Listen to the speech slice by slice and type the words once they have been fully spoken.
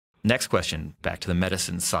Next question, back to the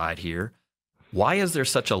medicine side here. Why is there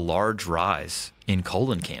such a large rise in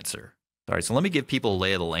colon cancer? All right, so let me give people a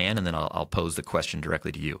lay of the land, and then I'll pose the question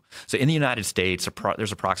directly to you. So in the United States,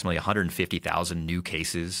 there's approximately 150,000 new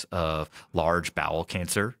cases of large bowel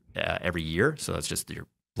cancer every year. So that's just your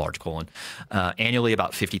large colon. Annually,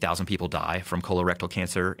 about 50,000 people die from colorectal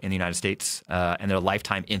cancer in the United States, and their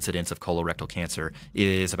lifetime incidence of colorectal cancer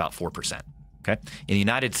is about 4%. Okay, in the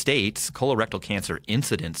United States, colorectal cancer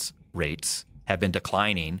incidence rates have been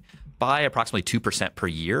declining by approximately 2% per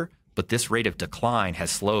year, but this rate of decline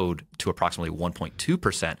has slowed to approximately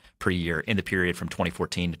 1.2% per year in the period from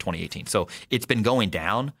 2014 to 2018. So it's been going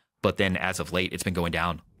down, but then as of late, it's been going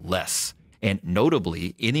down less. And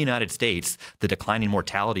notably, in the United States, the declining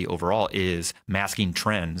mortality overall is masking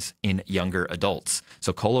trends in younger adults.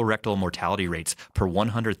 So colorectal mortality rates per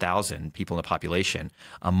 100,000 people in the population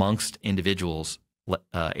amongst individuals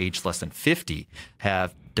aged less than 50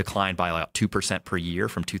 have declined by about 2% per year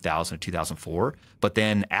from 2000 to 2004. But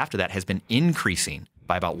then after that has been increasing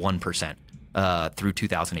by about 1% through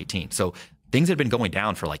 2018. So things have been going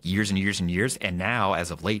down for like years and years and years. And now,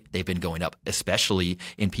 as of late, they've been going up, especially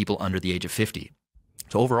in people under the age of 50.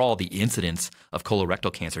 So overall, the incidence of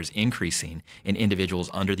colorectal cancer is increasing in individuals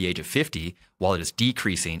under the age of 50, while it is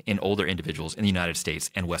decreasing in older individuals in the United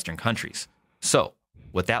States and Western countries. So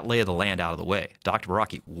with that lay of the land out of the way, Dr.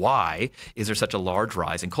 Baraki, why is there such a large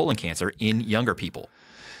rise in colon cancer in younger people?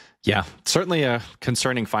 Yeah, certainly a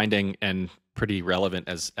concerning finding and pretty relevant,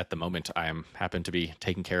 as at the moment I happen to be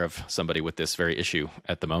taking care of somebody with this very issue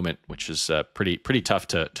at the moment, which is pretty tough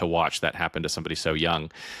to watch that happen to somebody so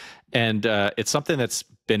young. And it's something that's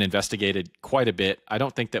been investigated quite a bit. I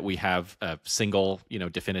don't think that we have a single,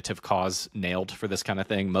 definitive cause nailed for this kind of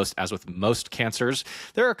thing. As with most cancers,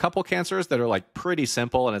 there are a couple cancers that are like pretty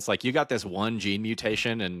simple, and it's like you got this one gene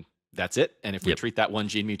mutation and that's it. And if we treat that one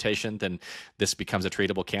gene mutation, then this becomes a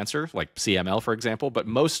treatable cancer, like CML, for example. But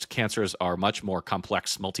most cancers are much more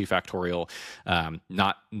complex, multifactorial,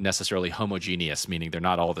 not necessarily homogeneous, meaning they're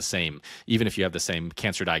not all the same. Even if you have the same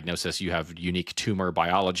cancer diagnosis, you have unique tumor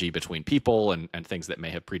biology between people and things that may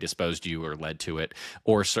have predisposed you or led to it,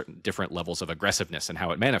 or certain different levels of aggressiveness and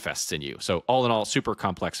how it manifests in you. So all in all, super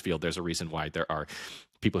complex field. There's a reason why there are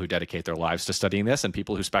people who dedicate their lives to studying this and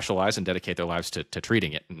people who specialize and dedicate their lives to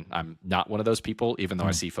treating it. And I'm not one of those people, even though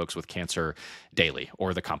I see folks with cancer daily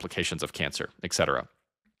or the complications of cancer, et cetera.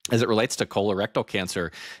 As it relates to colorectal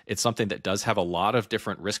cancer, it's something that does have a lot of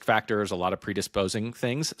different risk factors, a lot of predisposing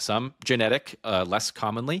things, some genetic, less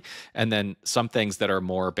commonly, and then some things that are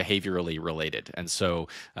more behaviorally related. And so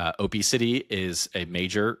obesity is a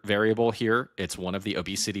major variable here. It's one of the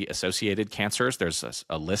obesity-associated cancers. There's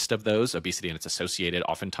a list of those, obesity and its associated,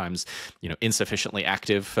 oftentimes, insufficiently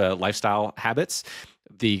active lifestyle habits.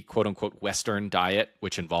 The quote unquote Western diet,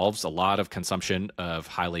 which involves a lot of consumption of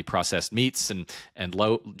highly processed meats and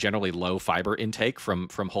generally low fiber intake from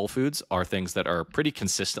whole foods, are things that are pretty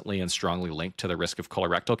consistently and strongly linked to the risk of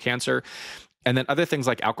colorectal cancer. And then other things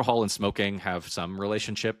like alcohol and smoking have some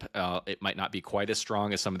relationship. It might not be quite as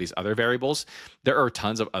strong as some of these other variables. There are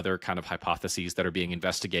tons of other kind of hypotheses that are being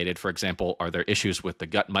investigated. For example, are there issues with the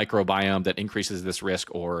gut microbiome that increases this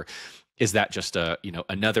risk, or is that just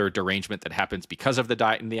another derangement that happens because of the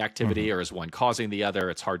diet and the activity, or is one causing the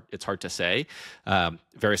other? It's hard to say.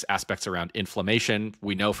 Various aspects around inflammation.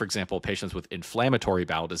 We know, for example, patients with inflammatory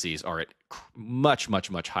bowel disease are at much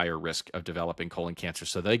higher risk of developing colon cancer.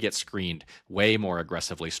 So they get screened way more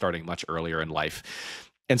aggressively starting much earlier in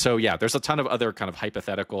life. And so, yeah, there's a ton of other kind of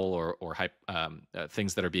hypothetical or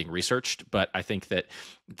things that are being researched. But I think that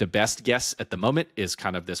the best guess at the moment is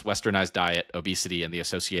kind of this westernized diet, obesity, and the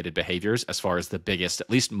associated behaviors as far as the biggest, at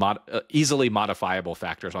least easily modifiable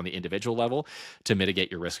factors on the individual level to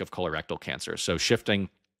mitigate your risk of colorectal cancer. So shifting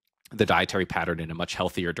the dietary pattern in a much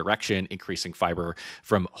healthier direction, increasing fiber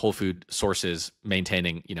from whole food sources,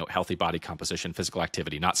 maintaining, healthy body composition, physical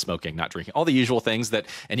activity, not smoking, not drinking, all the usual things that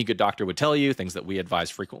any good doctor would tell you, things that we advise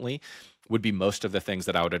frequently, would be most of the things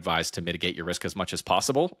that I would advise to mitigate your risk as much as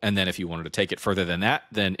possible. And then if you wanted to take it further than that,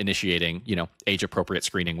 then initiating, age appropriate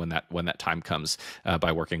screening when that time comes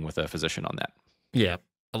by working with a physician on that. Yeah.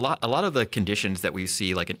 A lot of the conditions that we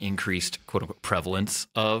see like an increased quote unquote prevalence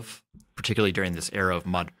of, particularly during this era of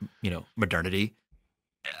modernity,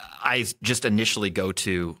 I just initially go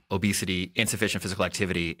to obesity, insufficient physical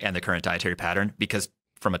activity, and the current dietary pattern, because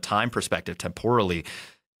from a time perspective, temporally,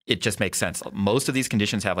 it just makes sense. Most of these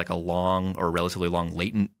conditions have like a long or relatively long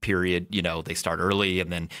latent period. They start early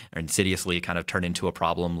and then insidiously kind of turn into a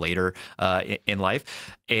problem later in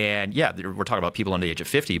life. And yeah, we're talking about people under the age of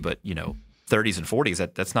 50, but 30s and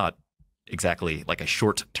 40s, that's not exactly like a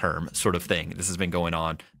short-term sort of thing. This has been going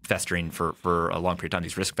on, festering for a long period of time,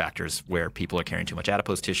 these risk factors where people are carrying too much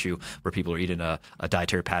adipose tissue, where people are eating a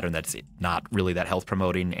dietary pattern that's not really that health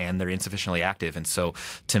promoting, and they're insufficiently active. And so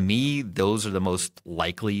to me, those are the most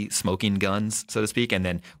likely smoking guns, so to speak. And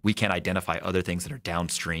then we can identify other things that are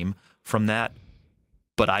downstream from that.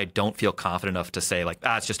 But I don't feel confident enough to say like,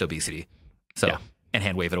 it's just obesity. So, and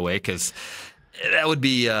hand wave it away, because that would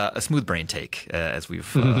be a smooth brain take, as we've.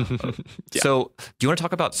 So, do you want to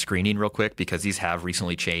talk about screening real quick, because these have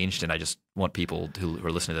recently changed, and I just want people who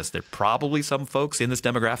are listening to this. There are probably some folks in this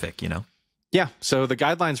demographic, Yeah. So the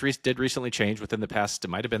guidelines did recently change within the past, it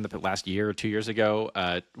might have been the last year or 2 years ago,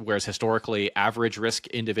 whereas historically average risk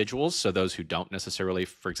individuals, so those who don't necessarily,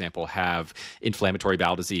 for example, have inflammatory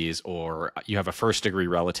bowel disease, or you have a first degree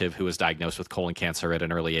relative who was diagnosed with colon cancer at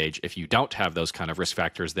an early age, if you don't have those kind of risk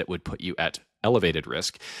factors that would put you at elevated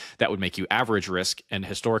risk, that would make you average risk. And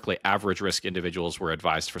historically, average risk individuals were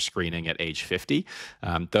advised for screening at age 50.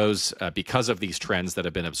 Because of these trends that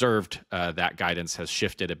have been observed, that guidance has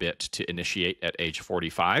shifted a bit to initiate at age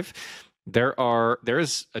 45. There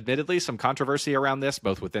is admittedly some controversy around this,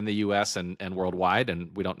 both within the U.S. and worldwide,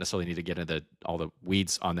 and we don't necessarily need to get into all the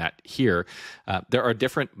weeds on that here. There are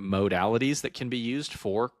different modalities that can be used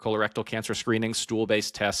for colorectal cancer screening,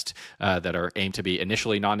 stool-based tests that are aimed to be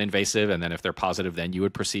initially non-invasive, and then if they're positive, then you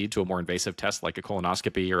would proceed to a more invasive test like a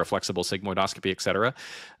colonoscopy or a flexible sigmoidoscopy, et cetera.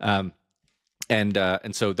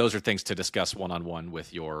 And so those are things to discuss one-on-one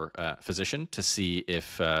with your physician to see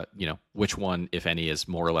if, which one, if any, is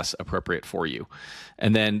more or less appropriate for you.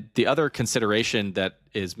 And then the other consideration that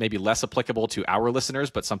is maybe less applicable to our listeners,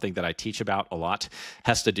 but something that I teach about a lot,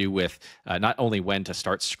 has to do with not only when to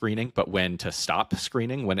start screening, but when to stop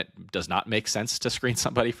screening, when it does not make sense to screen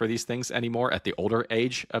somebody for these things anymore at the older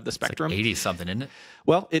age of the spectrum. It's like 80-something, isn't it?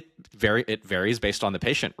 Well, it varies based on the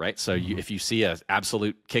patient, right? So if you see an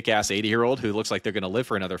absolute kick-ass 80-year-old who looks like they're going to live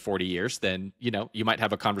for another 40 years, then you might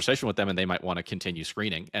have a conversation with them and they might want to continue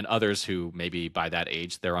screening. And others who maybe by that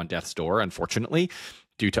age they're on death's door, unfortunately,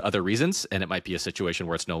 due to other reasons, and it might be a situation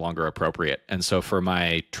where it's no longer appropriate. And so for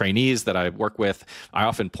my trainees that I work with, I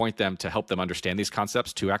often point them to help them understand these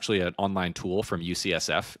concepts to actually an online tool from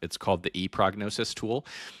UCSF. It's called the ePrognosis tool.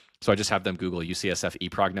 So I just have them Google UCSF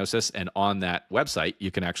ePrognosis, and on that website,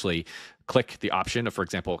 you can actually click the option of, for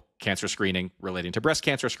example, cancer screening relating to breast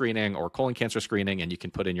cancer screening or colon cancer screening, and you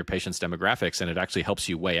can put in your patient's demographics, and it actually helps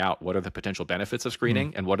you weigh out what are the potential benefits of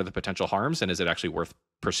screening and what are the potential harms, and is it actually worth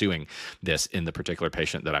pursuing this in the particular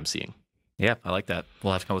patient that I'm seeing. Yeah, I like that.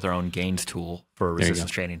 We'll have to come up with our own gains tool for resistance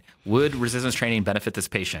training. Would resistance training benefit this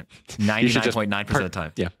patient? 99.9% of the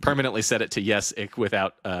time. Yeah, permanently set it to yes,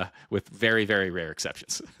 with very, very rare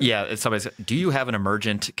exceptions. Yeah, somebody said, do you have an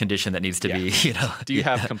emergent condition that needs to be, Do you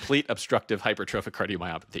have complete obstructive hypertrophic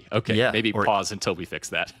cardiomyopathy? Okay, maybe pause until we fix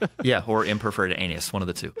that. Yeah, or imperforated anus, one of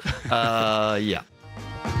the two. Yeah.